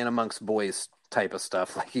a man amongst boys type of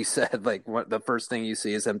stuff. Like you said, like the first thing you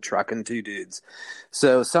see is him trucking 2 dudes.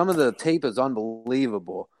 So some of the tape is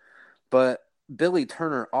unbelievable, but Billy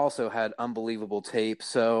Turner also had unbelievable tape.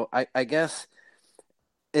 So I guess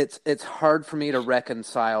it's hard for me to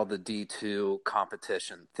reconcile the D2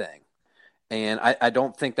 competition thing. And I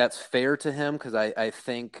don't think that's fair to him because I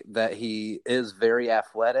think that he is very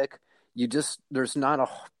athletic.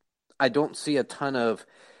 I don't see a ton of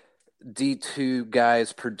D2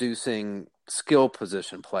 guys producing skill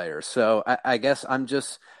position players. So I guess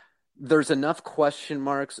there's enough question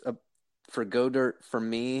marks for Goedert for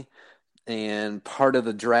me. And part of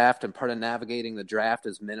the draft and part of navigating the draft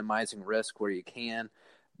is minimizing risk where you can.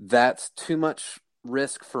 That's too much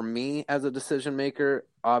risk for me as a decision maker.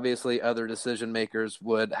 Obviously, other decision makers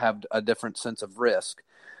would have a different sense of risk.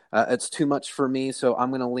 It's too much for me, so I'm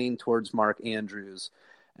going to lean towards Mark Andrews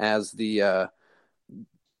as the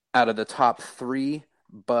out of the top 3.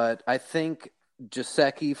 But I think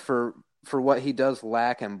Gesicki for what he does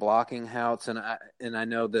lack in blocking, Houts, and I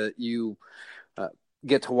know that you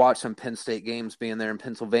get to watch some Penn State games being there in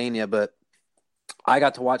Pennsylvania, but I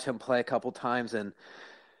got to watch him play a couple times, and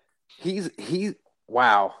he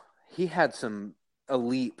had some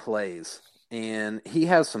elite plays, and he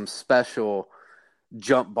has some special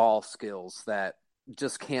jump ball skills that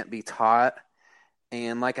just can't be taught.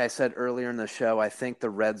 And like I said earlier in the show, I think the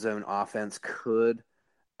red zone offense could,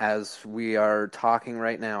 as we are talking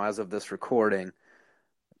right now, as of this recording,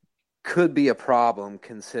 could be a problem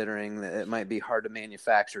considering that it might be hard to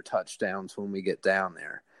manufacture touchdowns when we get down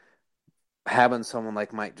there. Having someone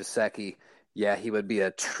like Mike Gesicki, yeah, he would be a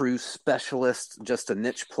true specialist, just a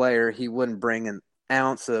niche player. He wouldn't bring an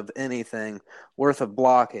ounce of anything worth of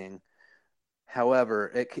blocking.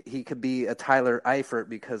 However, he could be a Tyler Eifert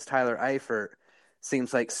because Tyler Eifert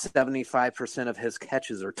seems like 75% of his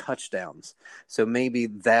catches are touchdowns. So maybe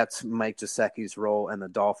that's Mike Gesicki's role in the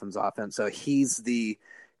Dolphins offense. So he's the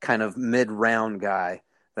kind of mid-round guy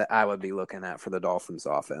that I would be looking at for the Dolphins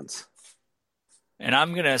offense. And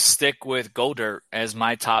I'm going to stick with Goedert as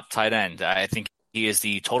my top tight end. I think he is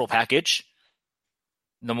the total package.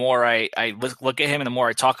 the more I look at him and the more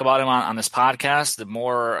I talk about him on this podcast, the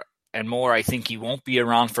more and more I think he won't be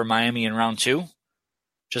around for Miami in round 2,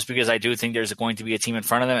 just because I do think there's going to be a team in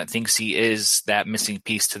front of them that thinks he is that missing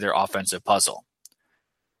piece to their offensive puzzle.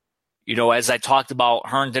 You know, as I talked about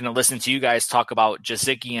Herndon and listened to you guys talk about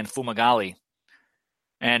Gesicki and Fumagalli,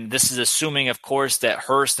 and this is assuming, of course, that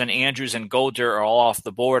Hurst and Andrews and Golder are all off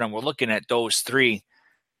the board, and we're looking at those 3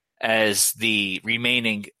 as the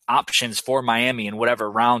remaining options for Miami in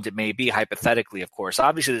whatever round it may be, hypothetically, of course.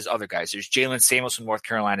 Obviously, there's other guys. There's Jalen Samuels from North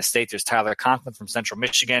Carolina State. There's Tyler Conklin from Central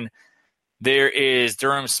Michigan. There is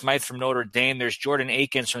Durham Smythe from Notre Dame. There's Jordan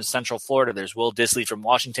Akins from Central Florida. There's Will Disley from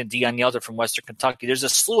Washington. Deion Yelder from Western Kentucky. There's a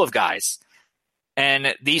slew of guys.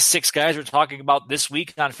 And these 6 guys we're talking about this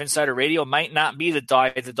week on Phinsider Radio might not be the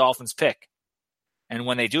guy the Dolphins pick. And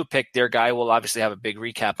when they do pick their guy, we'll obviously have a big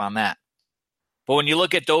recap on that. But when you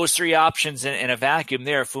look at those 3 options in a vacuum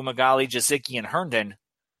there, Fumagalli, Gesicki, and Herndon,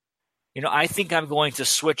 you know, I think I'm going to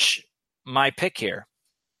switch my pick here.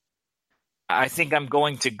 I think I'm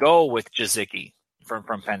going to go with Gesicki from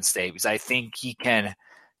Penn State because I think he can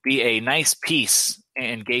be a nice piece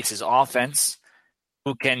in Gase's offense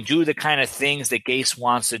who can do the kind of things that Gase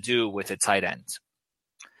wants to do with a tight end.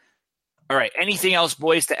 All right, anything else,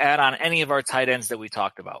 boys, to add on any of our tight ends that we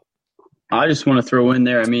talked about? I just want to throw in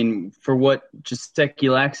there, I mean, for what Gesicki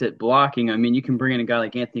lacks at blocking, I mean, you can bring in a guy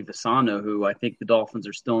like Anthony Fasano, who I think the Dolphins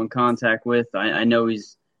are still in contact with. I know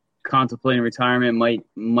he's contemplating retirement,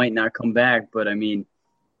 might not come back, but, I mean,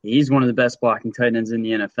 he's one of the best blocking tight ends in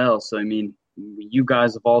the NFL. So, I mean, you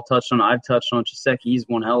guys have all touched on it. I've touched on Gesicki. He's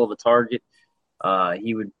one hell of a target.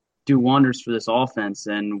 He would do wonders for this offense,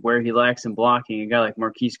 and where he lacks in blocking, a guy like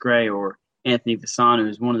Marquise Gray or Anthony Fasano,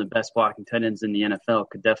 who's one of the best blocking tight ends in the NFL,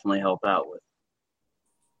 could definitely help out with.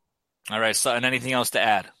 All right, so and anything else to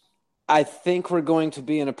add? I think we're going to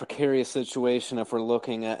be in a precarious situation if we're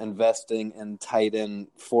looking at investing in tight end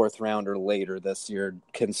 4th round or later this year.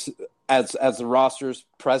 As the roster's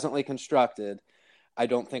presently constructed, I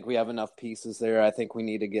don't think we have enough pieces there. I think we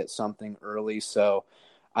need to get something early. So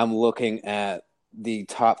I'm looking at the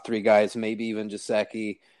top 3 guys, maybe even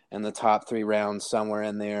Gesicki, and the top 3 rounds somewhere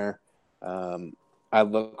in there. I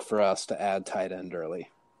look for us to add tight end early.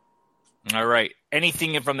 All right.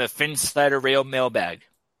 Anything from the Phinsider Radio mailbag?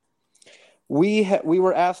 We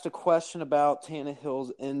were asked a question about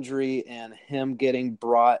Tannehill's injury and him getting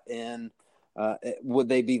brought in. Would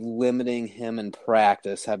they be limiting him in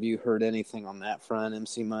practice? Have you heard anything on that front,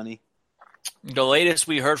 MC Money? The latest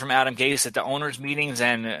we heard from Adam Gase at the owners' meetings,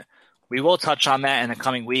 and we will touch on that in the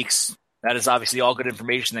coming weeks. That is obviously all good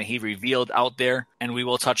information that he revealed out there, and we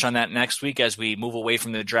will touch on that next week as we move away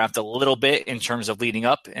from the draft a little bit in terms of leading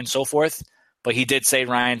up and so forth. But he did say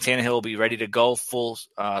Ryan Tannehill will be ready to go full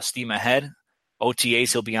steam ahead.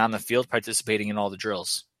 OTAs, he'll be on the field participating in all the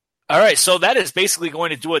drills. All right, so that is basically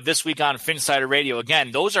going to do it this week on Phinsider Radio.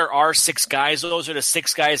 Again, those are our 6 guys. Those are the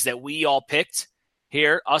 6 guys that we all picked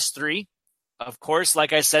here, us 3. Of course,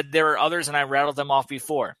 like I said, there are others, and I rattled them off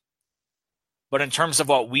before. But in terms of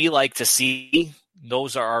what we like to see,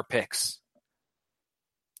 those are our picks.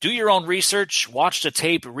 Do your own research, watch the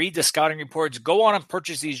tape, read the scouting reports, go on and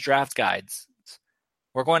purchase these draft guides.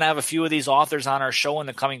 We're going to have a few of these authors on our show in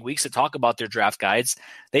the coming weeks to talk about their draft guides.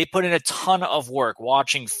 They put in a ton of work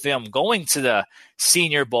watching film, going to the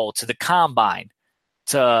Senior Bowl, to the Combine,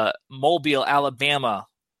 to Mobile, Alabama,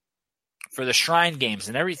 for the Shrine Games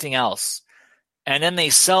and everything else. And then they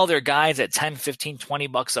sell their guides at $10, $15,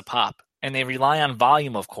 $20 a pop. And they rely on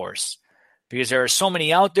volume, of course, because there are so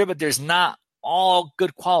many out there, but there's not all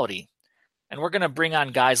good quality. And we're going to bring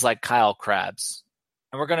on guys like Kyle Krabs.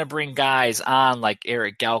 And we're going to bring guys on like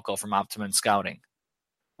Eric Galko from Optimum Scouting.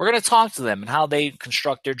 We're going to talk to them and how they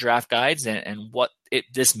construct their draft guides and what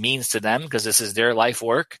this means to them, because this is their life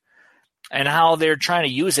work, and how they're trying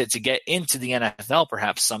to use it to get into the NFL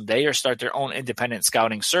perhaps someday or start their own independent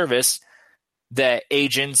scouting service that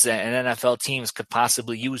agents and NFL teams could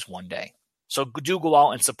possibly use one day. So do go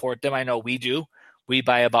out and support them. I know we do. We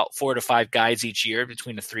buy about 4 to 5 guides each year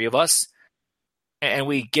between the 3 of us. And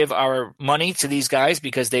we give our money to these guys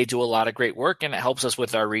because they do a lot of great work, and it helps us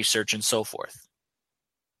with our research and so forth.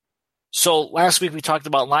 So last week we talked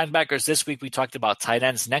about linebackers. This week we talked about tight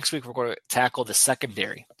ends. Next week we're going to tackle the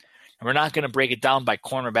secondary. And we're not going to break it down by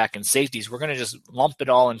cornerback and safeties. We're going to just lump it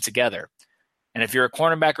all in together. And if you're a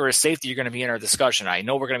cornerback or a safety, you're going to be in our discussion. I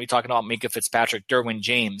know we're going to be talking about Minka Fitzpatrick, Derwin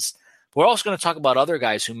James. We're also going to talk about other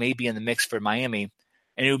guys who may be in the mix for Miami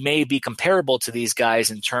and who may be comparable to these guys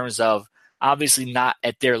in terms of obviously not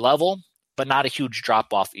at their level, but not a huge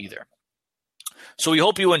drop-off either. So we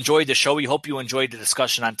hope you enjoyed the show. We hope you enjoyed the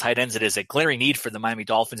discussion on tight ends. It is a glaring need for the Miami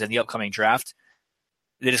Dolphins in the upcoming draft.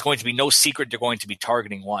 It is going to be no secret they're going to be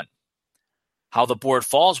targeting one. How the board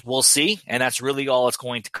falls, we'll see, and that's really all it's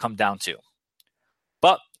going to come down to.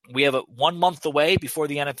 But we have 1 month away before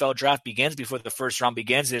the NFL draft begins, before the first round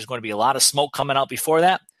begins. There's going to be a lot of smoke coming out before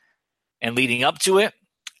that and leading up to it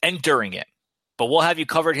and during it. But we'll have you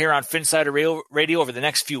covered here on Phinsider Radio over the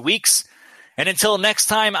next few weeks. And until next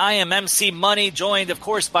time, I am MC Money, joined, of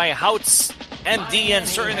course, by Houts, MD, and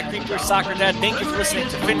Certain the Creeper Soccer Dad. Thank you for listening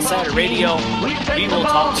to Phinsider Radio. We will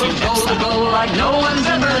talk to you next time. Like no one's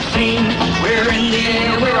ever seen. We're in the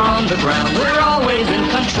air, we're on the ground, we're always in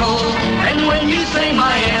control. And when you say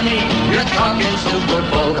Miami, you're talking Super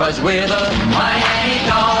Bowl, 'cause we're the Miami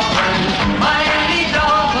Dolphins. Miami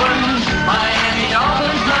Dolphins. Miami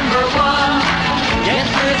Dolphins #1. Yes,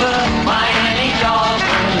 we're the Miami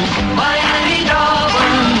Dolphins. Miami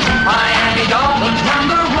Dolphins. Miami Dolphins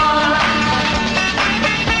 #1.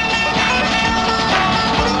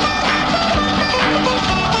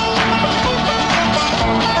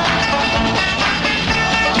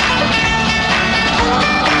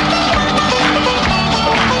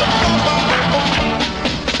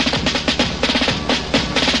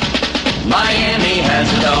 Miami has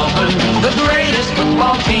a Dolphin, the greatest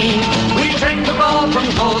football team. We take the ball from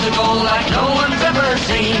goal to goal like no one's ever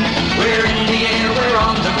seen. We're in the air, we're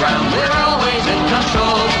on the ground, we're always in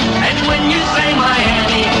control. And when you say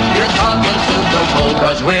Miami, you're talking Super Bowl,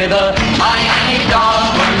 'cause we're the Miami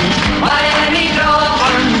Dolphins. Miami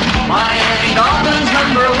Dolphins. Miami Dolphins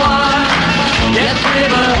 #1. Yes, we're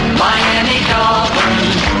the Miami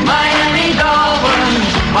Dolphins. Miami Dolphins.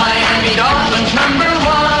 Miami Dolphins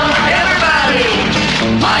 #1.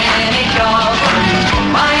 Miami Dolphins,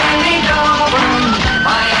 Miami Dolphins,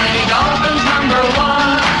 Miami Dolphins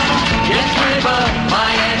 #1. Yes, we're the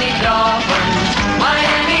Miami Dolphins,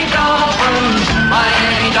 Miami Dolphins,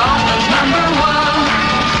 Miami Dolphins #1.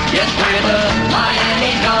 Yes, we're the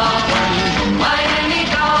Miami Dolphins, Miami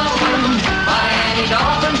Dolphins, Miami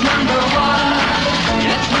Dolphins #1.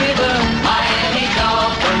 Yes, we're the Miami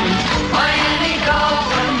Dolphins, Miami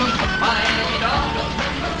Dolphins, Miami Dolphins.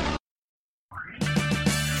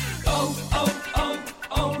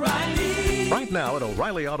 Right now at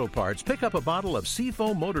O'Reilly Auto Parts, pick up a bottle of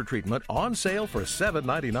Seafoam Motor Treatment on sale for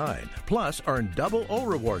 $7.99. Plus, earn double O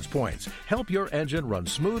Rewards points. Help your engine run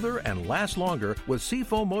smoother and last longer with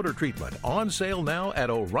Seafoam Motor Treatment on sale now at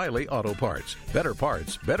O'Reilly Auto Parts. Better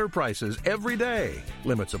parts, better prices every day.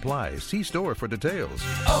 Limits apply. See store for details.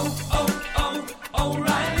 O'Reilly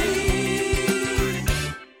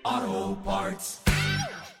Auto Parts.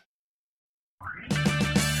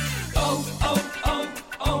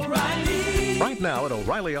 O'Reilly. Right now at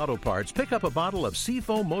O'Reilly Auto Parts, pick up a bottle of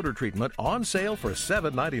Seafoam Motor Treatment on sale for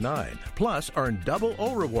 $7.99. Plus, earn double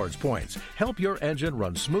O Rewards points. Help your engine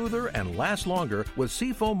run smoother and last longer with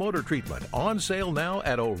Seafoam Motor Treatment on sale now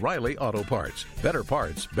at O'Reilly Auto Parts. Better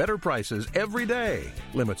parts, better prices every day.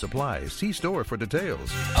 Limits apply. See store for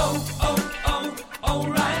details.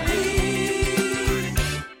 O'Reilly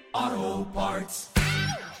Auto Parts.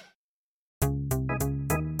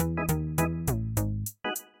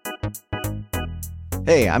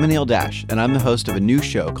 Hey, I'm Anil Dash, and I'm the host of a new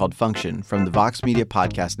show called Function from the Vox Media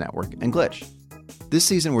Podcast Network and Glitch. This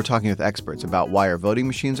season, we're talking with experts about why our voting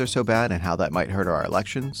machines are so bad and how that might hurt our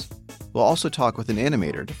elections. We'll also talk with an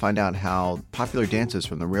animator to find out how popular dances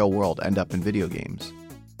from the real world end up in video games.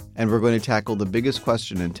 And we're going to tackle the biggest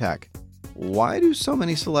question in tech. Why do so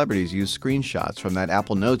many celebrities use screenshots from that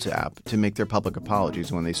Apple Notes app to make their public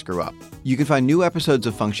apologies when they screw up? You can find new episodes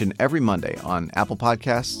of Function every Monday on Apple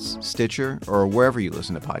Podcasts, Stitcher, or wherever you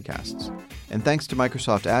listen to podcasts. And thanks to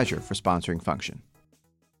Microsoft Azure for sponsoring Function.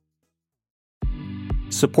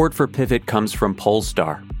 Support for Pivot comes from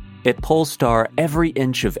Polestar. At Polestar, every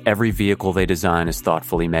inch of every vehicle they design is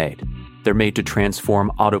thoughtfully made. They're made to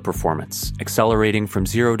transform auto performance, accelerating from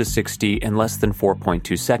 0 to 60 in less than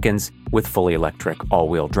 4.2 seconds with fully electric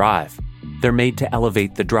all-wheel drive. They're made to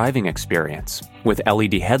elevate the driving experience with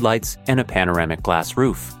LED headlights and a panoramic glass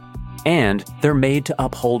roof. And they're made to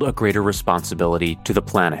uphold a greater responsibility to the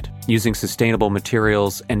planet using sustainable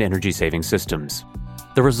materials and energy-saving systems.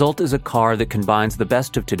 The result is a car that combines the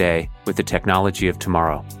best of today with the technology of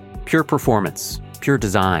tomorrow. Pure performance, pure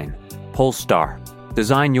design. Polestar.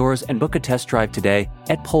 Design yours and book a test drive today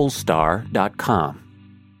at polestar.com.